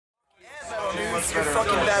You're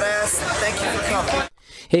fucking badass. Thank you for coming.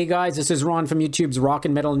 Hey guys, this is Ron from YouTube's Rock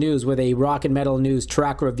and Metal News with a Rock and Metal News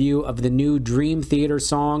track review of the new Dream Theater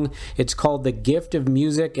song. It's called The Gift of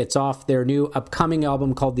Music. It's off their new upcoming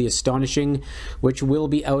album called The Astonishing, which will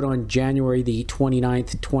be out on January the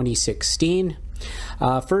 29th, 2016.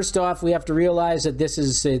 First off, we have to realize that this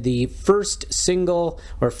is the first single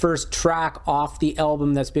or first track off the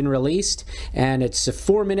album that's been released, and it's a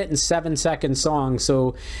 4-minute and 7-second song,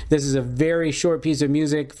 so this is a very short piece of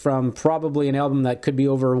music from probably an album that could be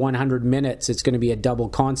over 100 minutes. It's going to be a double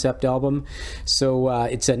concept album, so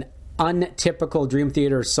it's an untypical Dream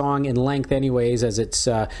Theater song in length anyways, as it's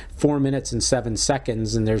 4 minutes and 7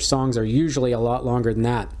 seconds, and their songs are usually a lot longer than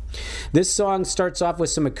that. This song starts off with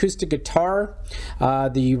some acoustic guitar.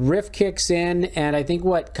 The riff kicks in, and I think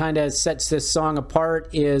what kind of sets this song apart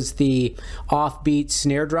is the offbeat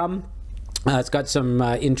snare drum. It's got some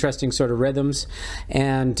interesting sort of rhythms,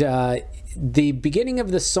 and the beginning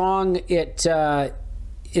of the song,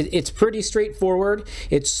 it's pretty straightforward.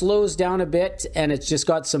 It slows down a bit, and it's just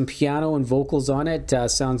got some piano and vocals on it.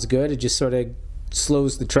 Sounds good. It just sort of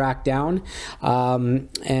slows the track down,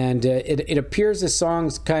 and it appears the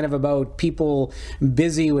song's kind of about people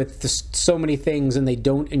busy with so many things, and they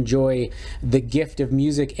don't enjoy the gift of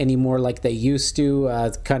music anymore like they used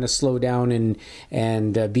to. Kind of slow down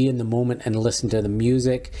and be in the moment and listen to the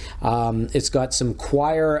music. It's got some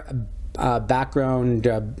choir background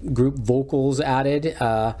group vocals added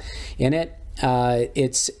in it.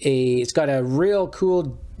 It's got a real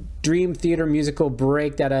cool Dream Theater musical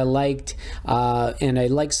break that I liked, and I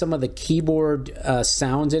like some of the keyboard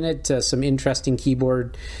sounds in it, some interesting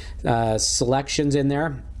keyboard selections in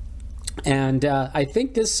there. And I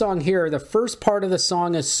think this song here, the first part of the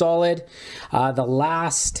song is solid. The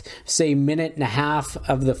last, say, minute and a half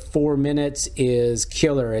of the 4 minutes is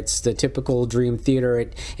killer. It's the typical Dream Theater.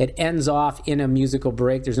 It ends off in a musical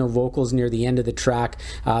break. There's no vocals near the end of the track.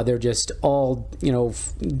 They're just all,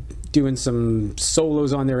 doing some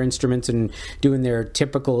solos on their instruments and doing their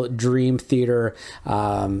typical Dream Theater,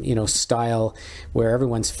 style, where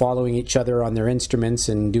everyone's following each other on their instruments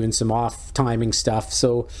and doing some off timing stuff.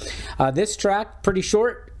 So this track, pretty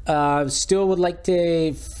short. Still would like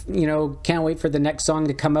to, can't wait for the next song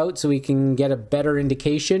to come out so we can get a better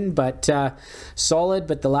indication, but solid.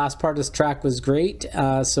 But the last part of this track was great,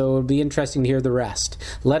 so it'll be interesting to hear the rest.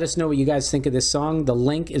 Let us know what you guys think of this song. The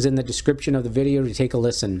link is in the description of the video to take a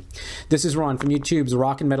listen. This is Ron from YouTube's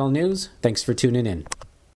Rock and Metal News. Thanks for tuning in.